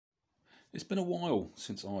It's been a while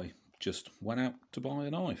since I just went out to buy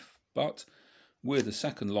a knife, but with the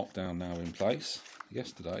second lockdown now in place,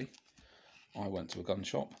 yesterday I went to a gun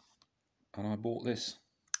shop and I bought this,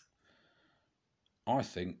 I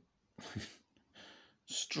think,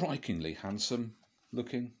 strikingly handsome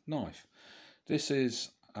looking knife. This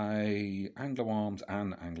is a Anglo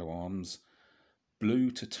Arms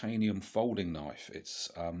blue titanium folding knife. It's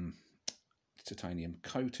titanium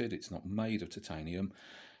coated, it's not made of titanium.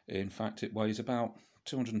 In fact, it weighs about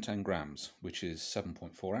 210 grams, which is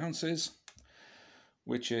 7.4 ounces,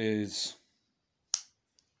 which is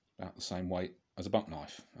about the same weight as a buck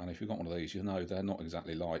knife. And if you've got one of these, you know they're not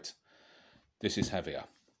exactly light. This is heavier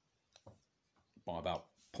by about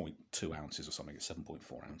 0.2 ounces or something. It's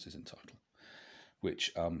 7.4 ounces in total,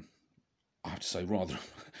 which I have to say, rather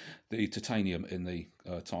the titanium in the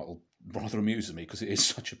title rather amuses me because it is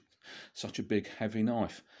such a big heavy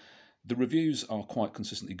knife. The reviews are quite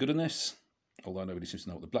consistently good in this, although nobody seems to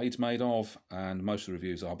know what the blade's made of, and most of the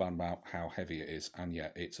reviews are about how heavy it is. And yeah,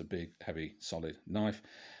 it's a big, heavy, solid knife.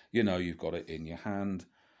 You know, you've got it in your hand.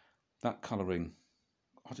 That colouring,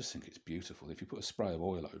 I just think it's beautiful. If you put a spray of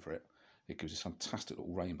oil over it, it gives this fantastic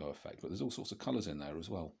little rainbow effect. But there's all sorts of colours in there as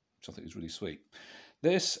well, which I think is really sweet.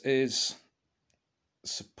 This is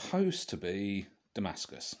supposed to be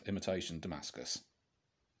Damascus, imitation Damascus.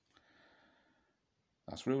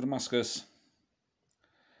 That's real Damascus.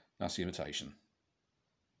 That's the imitation.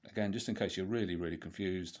 Again, just in case you're really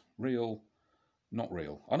confused, real, not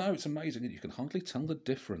real. I know, it's amazing, you can hardly tell the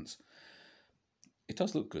difference. It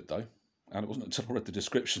does look good though, and it wasn't until I read the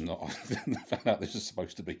description that I found out this is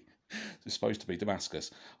supposed to be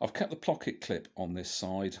Damascus. I've kept the pocket clip on this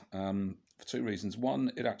side for two reasons.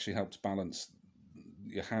 One, it actually helps balance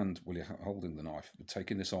your hand while you're holding the knife.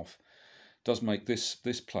 Taking this off does make this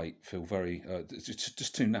plate feel very, it's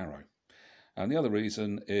just too narrow. And the other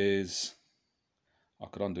reason is I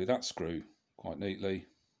could undo that screw quite neatly.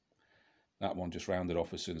 That one just rounded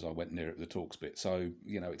off as soon as I went near it with the Torx bit. So,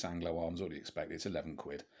 you know, it's Anglo Arms, what do you expect? It's 11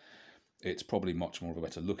 quid. It's probably much more of a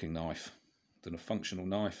better looking knife than a functional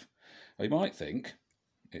knife. You might think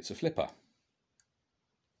it's a flipper,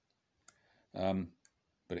 but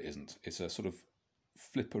it isn't. It's a sort of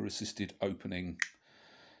flipper assisted opening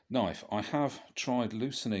knife. I have tried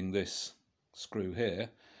loosening this screw here,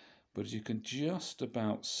 but as you can just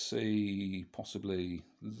about see, possibly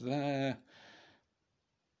there,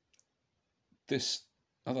 this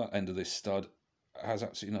other end of this stud has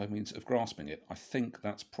absolutely no means of grasping it. I think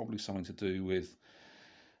that's probably something to do with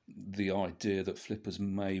the idea that flippers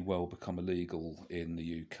may well become illegal in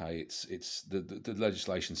the UK. It's the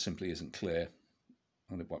legislation simply isn't clear,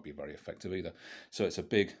 and it won't be very effective either. So it's a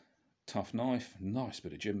big, tough knife, nice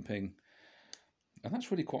bit of jimping, and that's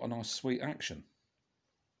really quite a nice, sweet action.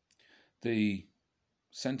 The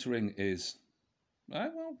centering is,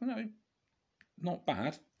 well, no, not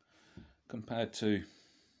bad compared to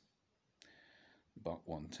Buck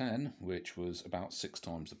 110, which was about 6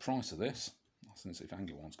 times the price of this. I think if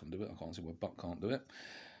Anglo Arms can do it, I can't see why Buck can't do it.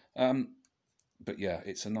 But yeah,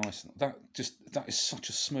 it's a nice. That is such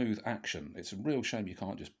a smooth action. It's a real shame you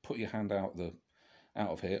can't just put your hand out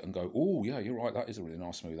of here and go, oh yeah, you're right, that is a really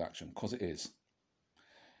nice smooth action, because it is.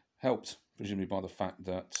 Helped presumably by the fact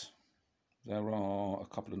that there are a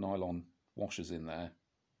couple of nylon washers in there.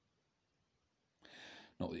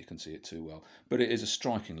 Not that you can see it too well, but it is a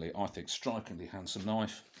strikingly, I think, strikingly handsome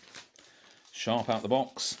knife. Sharp out the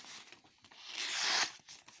box.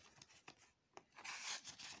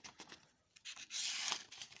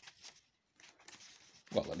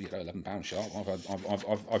 Well, you know, £11 sharp.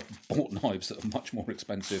 I've bought knives that are much more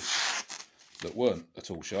expensive that weren't at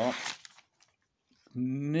all sharp.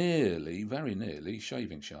 Nearly, very nearly,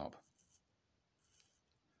 shaving sharp.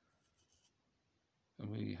 And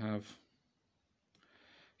we have,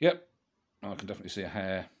 yep, I can definitely see a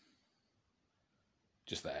hair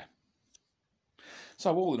just there.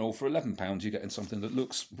 So all in all, for £11, you're getting something that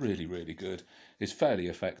looks really good, is fairly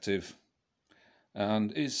effective,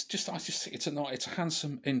 and is just, it's a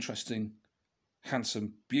handsome, interesting,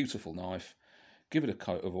 beautiful knife. Give it a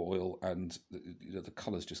coat of oil, and the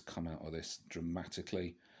colours just come out of this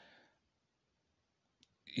dramatically.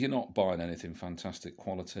 You're not buying anything fantastic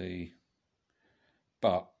quality,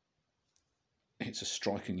 but it's a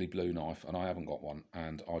strikingly blue knife, and I haven't got one,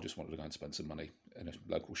 and I just wanted to go and spend some money in a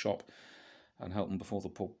local shop and help them before the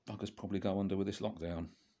poor buggers probably go under with this lockdown.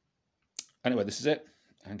 Anyway, this is it.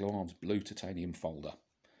 Anglo Arms blue titanium folder.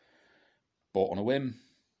 Bought on a whim.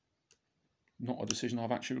 Not a decision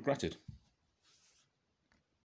I've actually regretted.